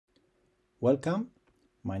Welcome,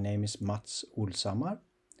 my name is Mats Olshammar.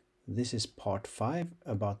 This is part 5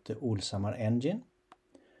 about the Olshammar Engine.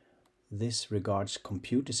 This regards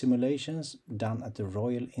computer simulations done at the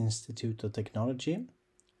Royal Institute of Technology,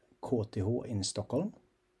 KTH in Stockholm.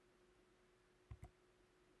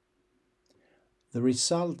 The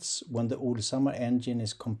results when the Olshammar engine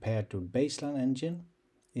is compared to a baseline engine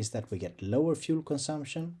is that we get lower fuel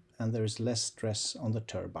consumption and there is less stress on the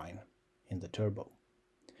turbine in the turbo.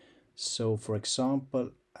 So for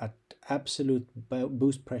example, at absolute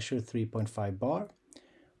boost pressure 3.5 bar,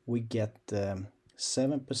 we get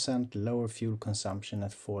 7% lower fuel consumption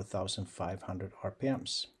at 4,500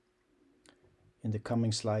 RPMs. In the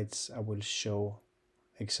coming slides I will show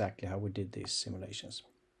exactly how we did these simulations.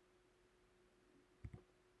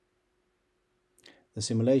 The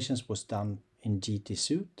simulations was done in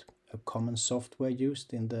GTSuite, a common software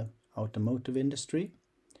used in the automotive industry.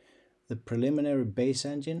 The preliminary base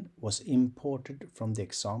engine was imported from the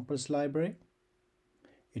examples library.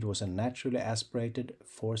 It was a naturally aspirated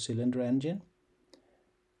 4-cylinder engine.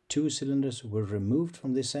 2 cylinders were removed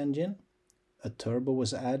from this engine. A turbo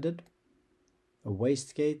was added. A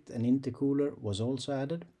wastegate and intercooler was also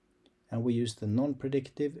added. And we used the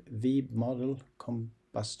non-predictive V model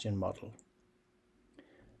combustion model.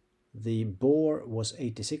 The bore was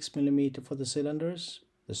 86 mm for the cylinders.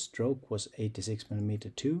 The stroke was 86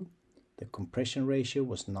 mm too. The compression ratio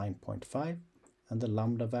was 9.5 and the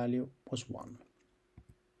lambda value was 1.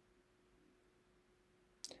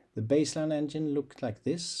 The baseline engine looked like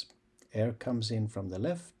this. Air comes in from the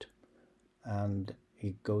left and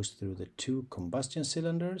it goes through the 2 combustion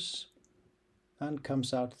cylinders and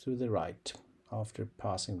comes out through the right after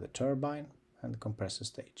passing the turbine and the compressor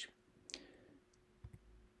stage.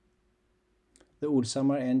 The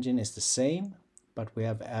Olshammar engine is the same, but we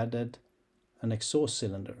have added an exhaust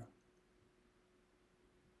cylinder.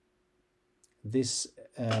 This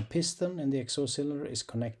piston in the exhaust cylinder is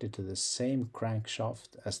connected to the same crankshaft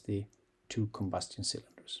as the 2 combustion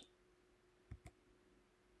cylinders.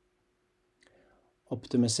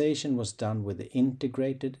 Optimization was done with the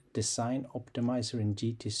integrated design optimizer in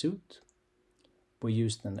GTSuite. We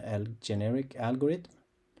used an generic algorithm,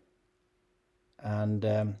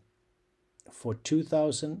 and for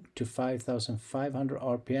 2000 to 5500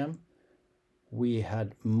 RPM we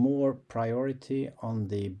had more priority on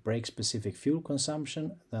the brake-specific fuel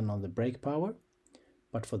consumption than on the brake power.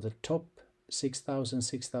 But for the top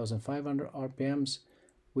 6500 RPMs,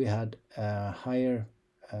 we had a higher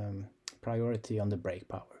priority on the brake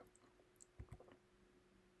power.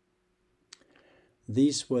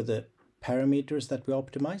 These were the parameters that we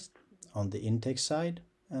optimized on the intake side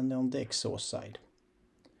and on the exhaust side.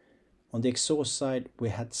 On the exhaust side, we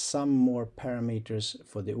had some more parameters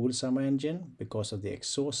for the Olshammar engine because of the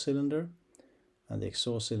exhaust cylinder and the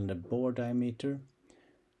exhaust cylinder bore diameter.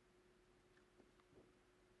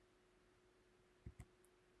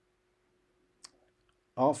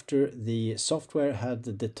 After the software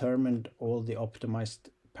had determined all the optimized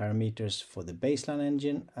parameters for the baseline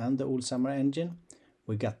engine and the Olshammar engine,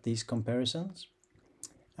 we got these comparisons.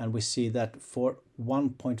 And we see that for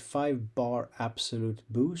 1.5 bar absolute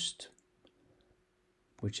boost,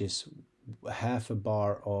 which is half a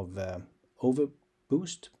bar of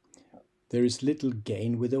overboost, there is little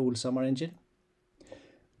gain with the Olshammar engine.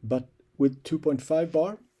 But with 2.5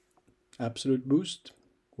 bar absolute boost,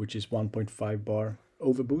 which is 1.5 bar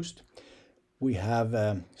overboost, we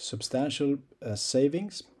have substantial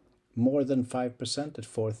savings, more than 5% at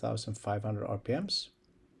 4,500 RPMs.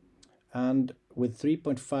 And with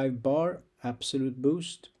 3.5 bar absolute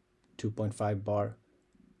boost, 2.5 bar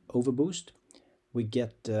overboost, we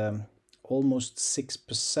get almost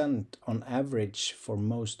 6% on average for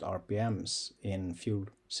most RPMs in fuel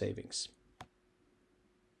savings.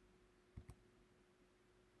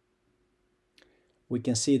 We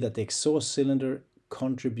can see that the exhaust cylinder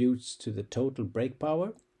contributes to the total brake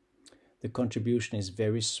power. The contribution is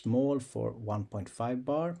very small for 1.5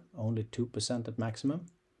 bar, only 2% at maximum.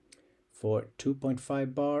 For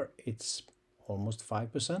 2.5 bar it's almost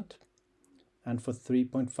 5%, and for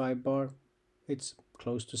 3.5 bar it's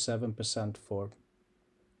close to 7% for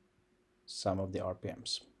some of the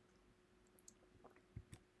RPMs.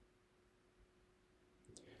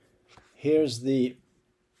 Here's the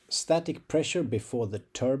static pressure before the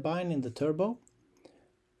turbine in the turbo.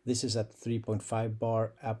 This is at 3.5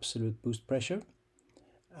 bar absolute boost pressure.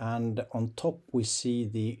 And on top we see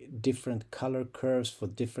the different color curves for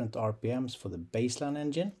different RPMs for the baseline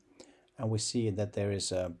engine. And we see that there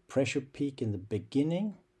is a pressure peak in the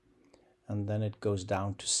beginning, and then it goes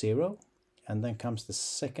down to 0, and then comes the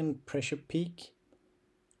second pressure peak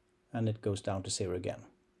and it goes down to 0 again.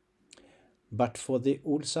 But for the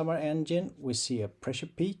Olshammar engine, we see a pressure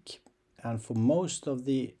peak, and for most of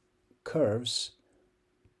the curves,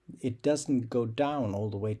 it doesn't go down all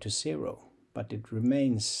the way to zero, but it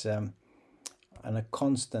remains on a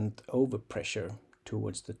constant overpressure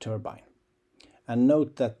towards the turbine. And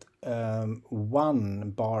note that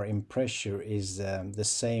 1 bar in pressure is the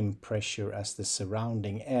same pressure as the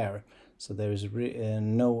surrounding air, so there is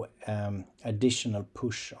no additional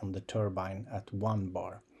push on the turbine at 1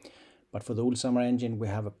 bar. But for the Olshammar engine, we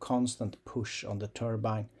have a constant push on the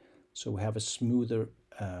turbine, so we have a smoother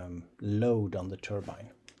load on the turbine.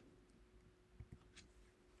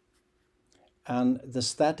 And the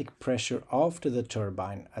static pressure after the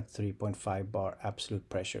turbine at 3.5 bar absolute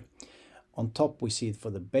pressure. On top we see for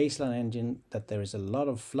the baseline engine that there is a lot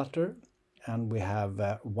of flutter, and we have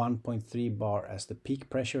 1.3 bar as the peak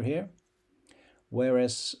pressure here.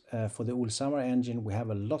 Whereas for the Olshammar engine we have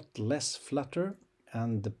a lot less flutter,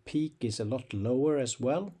 and the peak is a lot lower as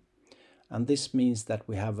well. And this means that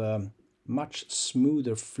we have a much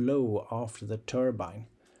smoother flow after the turbine.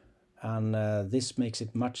 And this makes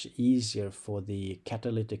it much easier for the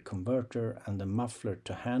catalytic converter and the muffler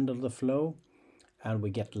to handle the flow, and we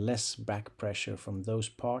get less back pressure from those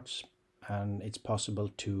parts, and it's possible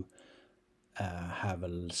to have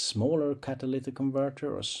a smaller catalytic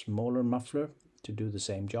converter or smaller muffler to do the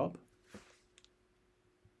same job.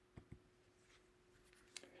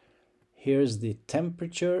 Here's the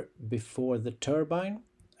temperature before the turbine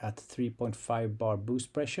at 3.5 bar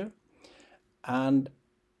boost pressure, and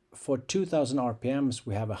for 2000 RPMs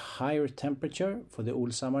we have a higher temperature for the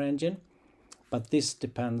Olshammar engine, but this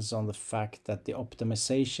depends on the fact that the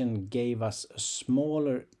optimization gave us a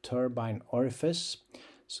smaller turbine orifice,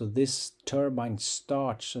 so this turbine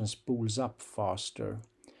starts and spools up faster,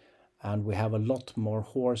 and we have a lot more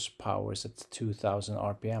horsepower at 2000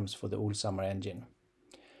 RPMs for the Olshammar engine.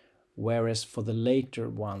 Whereas for the later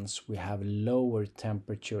ones we have lower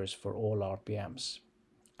temperatures for all RPMs.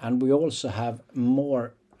 And we also have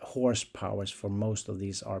more horsepower for most of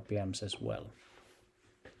these RPMs as well.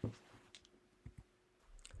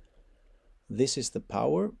 This is the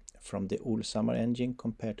power from the Olshammar engine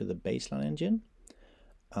compared to the baseline engine.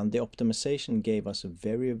 And the optimization gave us a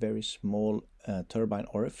very small turbine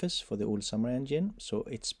orifice for the Olshammar engine, so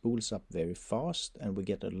it spools up very fast and we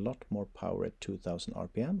get a lot more power at 2000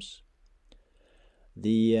 RPMs.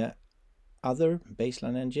 The other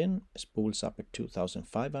baseline engine spools up at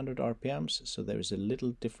 2500 RPMs, so there is a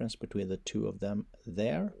little difference between the two of them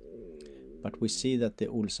there, but we see that the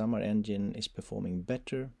Olshammar engine is performing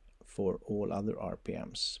better for all other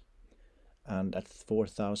RPMs. And at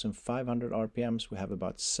 4500 RPMs we have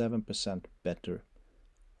about 7% better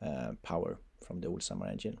power from the Olshammar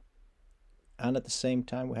engine. And at the same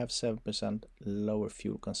time we have 7% lower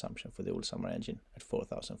fuel consumption for the Olshammar engine at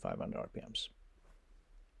 4500 RPMs.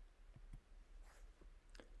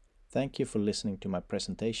 Thank you for listening to my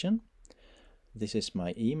presentation. This is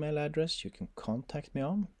my email address you can contact me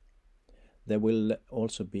on. There will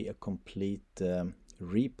also be a complete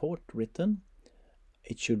report written.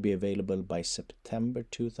 It should be available by September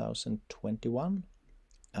 2021,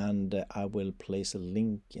 and I will place a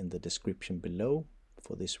link in the description below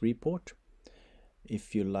for this report.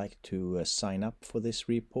 If you like to sign up for this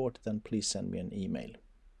report, then please send me an email.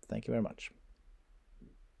 Thank you very much.